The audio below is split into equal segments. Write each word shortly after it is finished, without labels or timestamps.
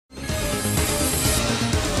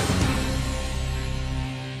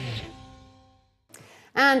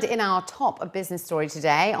And in our top business story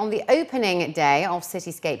today, on the opening day of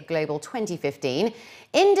Cityscape Global 2015,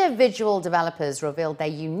 individual developers revealed their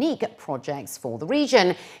unique projects for the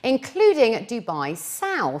region, including Dubai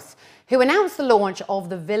South, who announced the launch of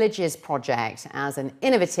the Villages project as an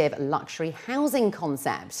innovative luxury housing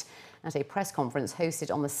concept. At a press conference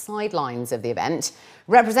hosted on the sidelines of the event,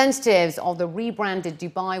 representatives of the rebranded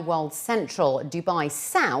Dubai World Central Dubai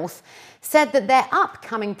South said that their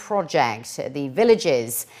upcoming project, the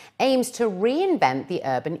Villages, aims to reinvent the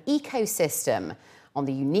urban ecosystem. On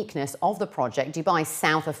the uniqueness of the project, Dubai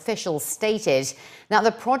South officials stated that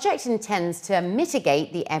the project intends to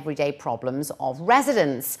mitigate the everyday problems of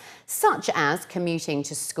residents, such as commuting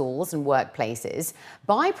to schools and workplaces,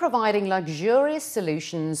 by providing luxurious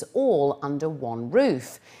solutions all under one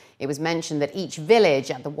roof. It was mentioned that each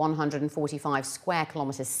village at the 145 square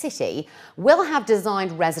kilometre city will have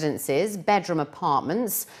designed residences, bedroom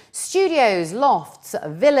apartments, studios, lofts,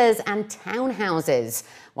 villas and townhouses,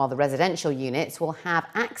 while the residential units will have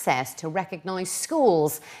access to recognised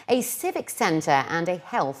schools, a civic centre and a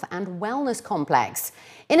health and wellness complex,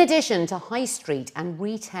 in addition to high street and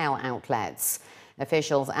retail outlets.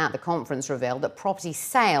 Officials at the conference revealed that property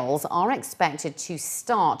sales are expected to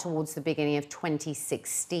start towards the beginning of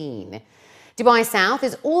 2016. Dubai South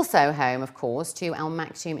is also home, of course, to Al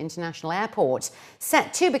Maktoum International Airport,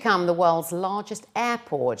 set to become the world's largest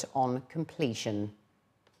airport on completion.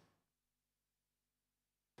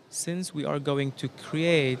 Since we are going to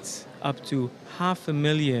create up to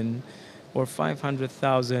 500,000 or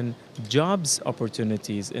 500,000 jobs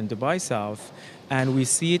opportunities in Dubai South, and we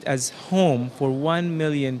see it as home for 1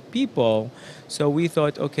 million people, so we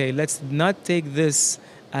thought, okay, let's not take this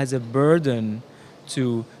as a burden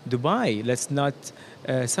to Dubai. Let's not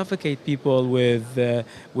suffocate people with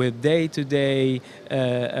day-to-day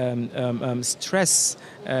stress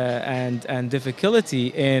and difficulty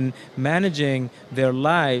in managing their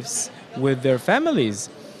lives with their families.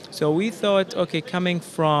 So we thought, okay, coming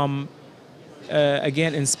from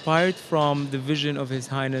again, inspired from the vision of His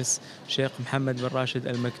Highness Sheikh Mohammed bin Rashid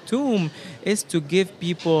Al Maktoum, is to give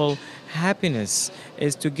people happiness,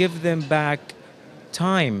 is to give them back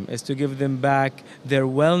time, is to give them back their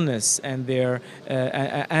wellness and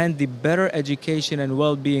and the better education and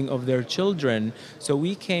well-being of their children. So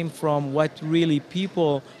we came from what really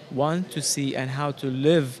people want to see and how to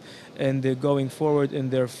live in going forward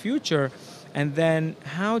in their future, and then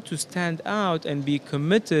how to stand out and be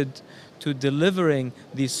committed to delivering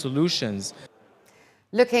these solutions.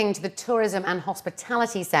 Looking to the tourism and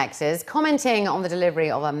hospitality sectors, commenting on the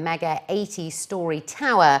delivery of a mega 80-storey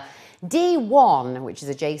tower, D1, which is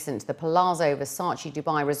adjacent to the Palazzo Versace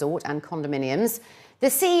Dubai Resort and Condominiums, the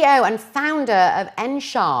CEO and founder of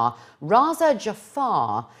Ensha, Raza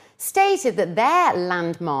Jafar, stated that their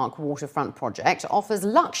landmark waterfront project offers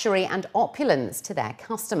luxury and opulence to their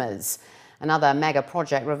customers. Another mega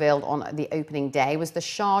project revealed on the opening day was the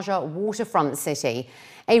Sharjah Waterfront City,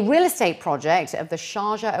 a real estate project of the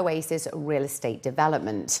Sharjah Oasis Real Estate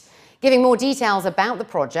Development. Giving more details about the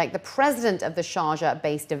project, the president of the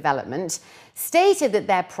Sharjah-based development stated that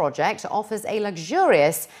their project offers a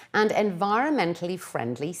luxurious and environmentally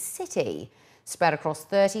friendly city. Spread across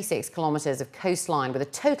 36 kilometres of coastline with a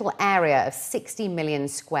total area of 60 million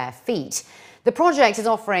square feet, the project is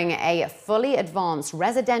offering a fully advanced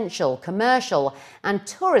residential, commercial and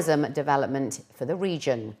tourism development for the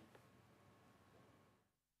region.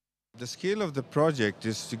 The scale of the project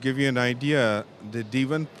is to give you an idea. The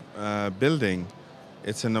D1 building,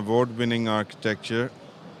 it's an award-winning architecture.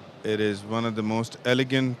 It is one of the most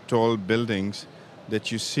elegant, tall buildings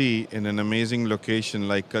that you see in an amazing location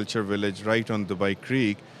like Culture Village right on Dubai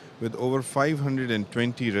Creek with over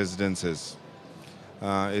 520 residences.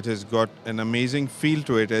 It has got an amazing feel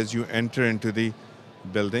to it as you enter into the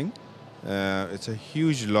building. It's a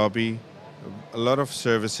huge lobby, a lot of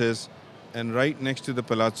services, and right next to the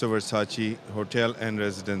Palazzo Versace Hotel and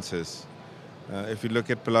Residences. If you look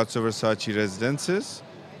at Palazzo Versace Residences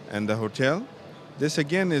and the hotel, this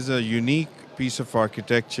again is a unique piece of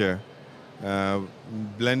architecture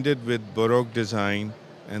blended with Baroque design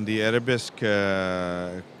and the Arabesque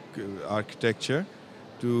architecture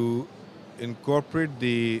to incorporate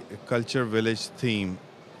the Culture Village theme.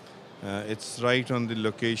 It's right on the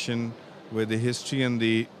location where the history and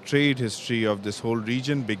the trade history of this whole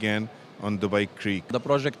region began on Dubai Creek. The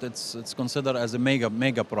project, it's considered as a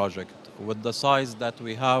mega project with the size that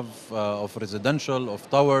we have of residential, of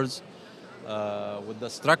towers, with the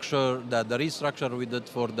structure, the restructure we did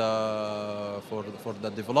for the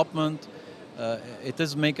development. It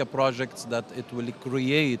is mega projects that it will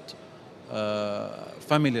create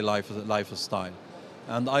family lifestyle.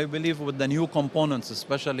 And I believe with the new components,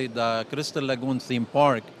 especially the Crystal Lagoon theme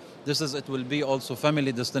park, it will be also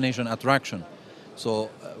family destination attraction. So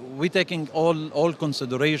we're taking all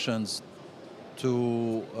considerations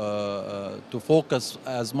to focus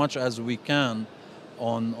as much as we can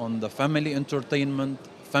on the family entertainment,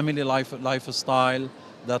 family lifestyle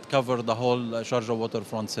that cover the whole Sharjah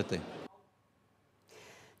waterfront city.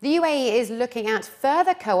 The UAE is looking at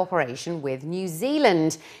further cooperation with New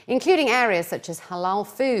Zealand, including areas such as halal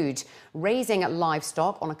food, raising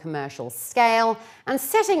livestock on a commercial scale, and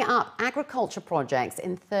setting up agriculture projects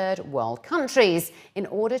in third world countries in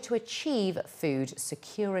order to achieve food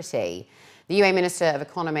security. The UAE Minister of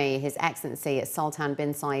Economy, His Excellency Sultan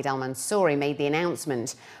bin Saeed Al Mansouri, made the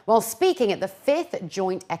announcement while speaking at the 5th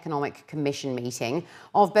Joint Economic Commission meeting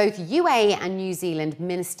of both UAE and New Zealand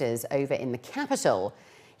ministers over in the capital.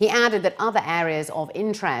 He added that other areas of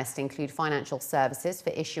interest include financial services for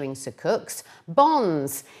issuing sukuks,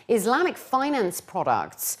 bonds, Islamic finance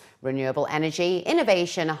products, renewable energy,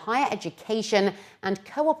 innovation, higher education, and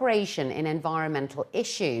cooperation in environmental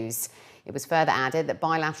issues. It was further added that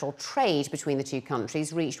bilateral trade between the two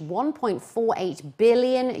countries reached $1.48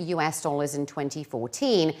 billion in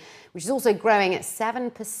 2014, which is also growing at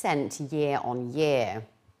 7% year on year.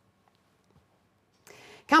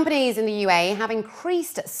 Companies in the UAE have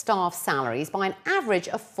increased staff salaries by an average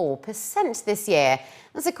of 4% this year.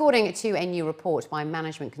 That's according to a new report by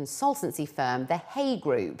management consultancy firm, the Hay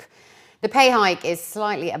Group. The pay hike is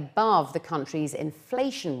slightly above the country's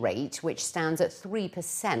inflation rate, which stands at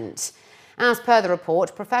 3%. As per the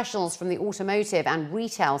report, professionals from the automotive and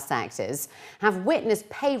retail sectors have witnessed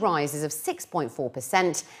pay rises of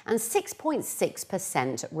 6.4% and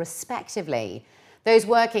 6.6% respectively. Those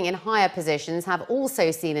working in higher positions have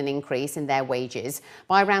also seen an increase in their wages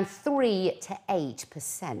by around 3 to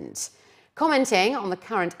 8%. Commenting on the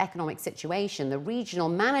current economic situation, the regional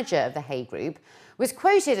manager of the Hay Group was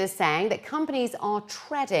quoted as saying that companies are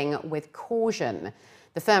treading with caution.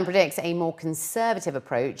 The firm predicts a more conservative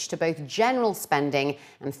approach to both general spending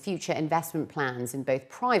and future investment plans in both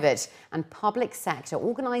private and public sector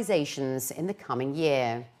organisations in the coming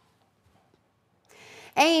year.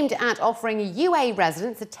 Aimed at offering UAE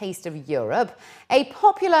residents a taste of Europe, a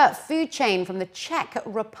popular food chain from the Czech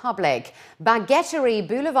Republic, Bageterie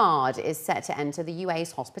Boulevard, is set to enter the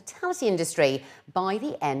UAE's hospitality industry by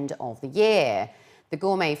the end of the year. The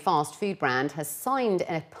gourmet fast food brand has signed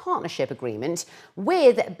a partnership agreement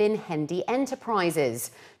with BinHendi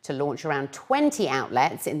Enterprises to launch around 20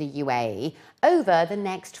 outlets in the UAE over the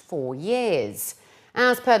next 4 years.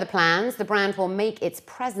 As per the plans, the brand will make its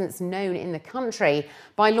presence known in the country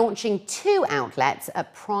by launching 2 outlets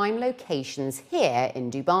at prime locations here in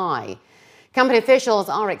Dubai. Company officials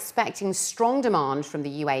are expecting strong demand from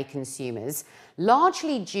the UAE consumers,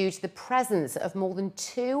 largely due to the presence of more than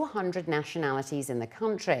 200 nationalities in the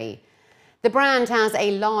country. The brand has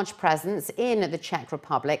a large presence in the Czech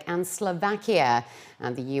Republic and Slovakia,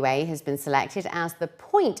 and the UAE has been selected as the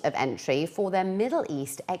point of entry for their Middle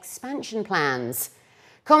East expansion plans.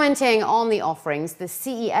 Commenting on the offerings, the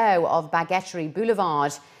CEO of Bageterie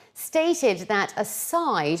Boulevard stated that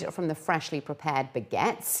aside from the freshly prepared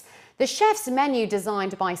baguettes, the chef's menu,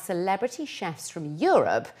 designed by celebrity chefs from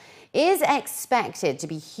Europe, is expected to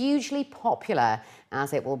be hugely popular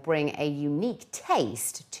as it will bring a unique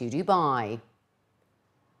taste to Dubai.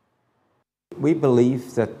 We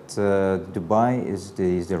believe that Dubai is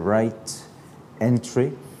the right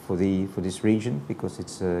entry for this region because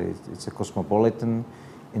it's a cosmopolitan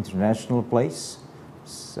international place,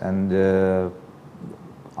 and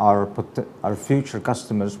our future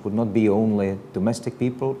customers would not be only domestic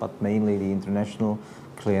people but mainly the international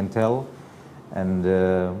clientele. And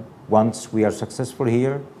once we are successful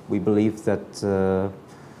here, we believe that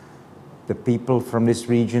the people from this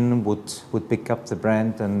region would pick up the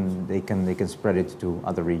brand and they can spread it to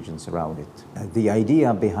other regions around it. The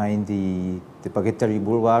idea behind the Bageterie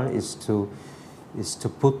Boulevard is to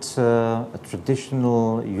put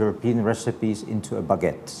traditional European recipes into a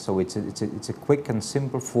baguette. So it's a quick and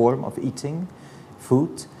simple form of eating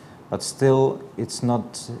food, but still it's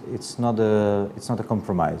not a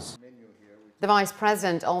compromise. The Vice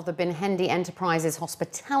President of the BinHendi Enterprises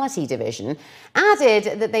Hospitality Division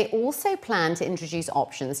added that they also plan to introduce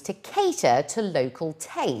options to cater to local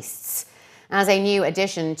tastes. As a new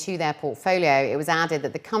addition to their portfolio, it was added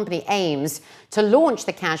that the company aims to launch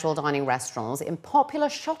the casual dining restaurants in popular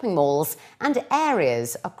shopping malls and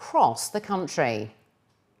areas across the country.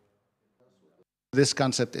 This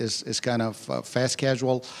concept is kind of fast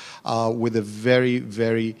casual with a very,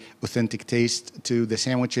 very authentic taste to the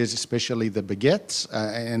sandwiches, especially the baguettes.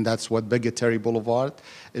 And that's what Bageterie Boulevard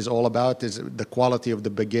is all about, is the quality of the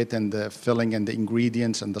baguette and the filling and the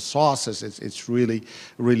ingredients and the sauces. It's really,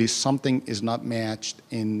 really something is not matched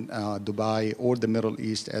in Dubai or the Middle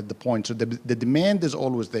East at the point. So the demand is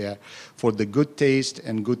always there for the good taste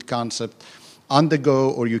and good concept on the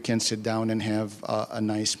go, or you can sit down and have a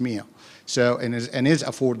nice meal. So, and is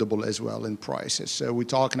affordable as well in prices. So we're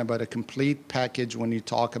talking about a complete package when you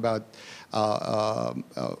talk about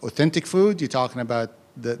authentic food. You're talking about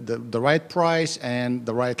the right price and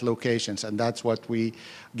the right locations, and that's what we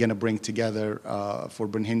gonna bring together for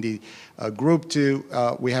BinHendi Group.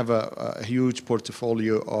 We have a huge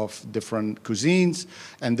portfolio of different cuisines,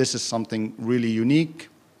 and this is something really unique.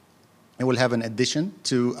 It will have an addition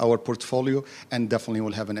to our portfolio, and definitely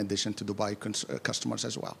will have an addition to Dubai customers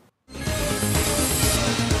as well.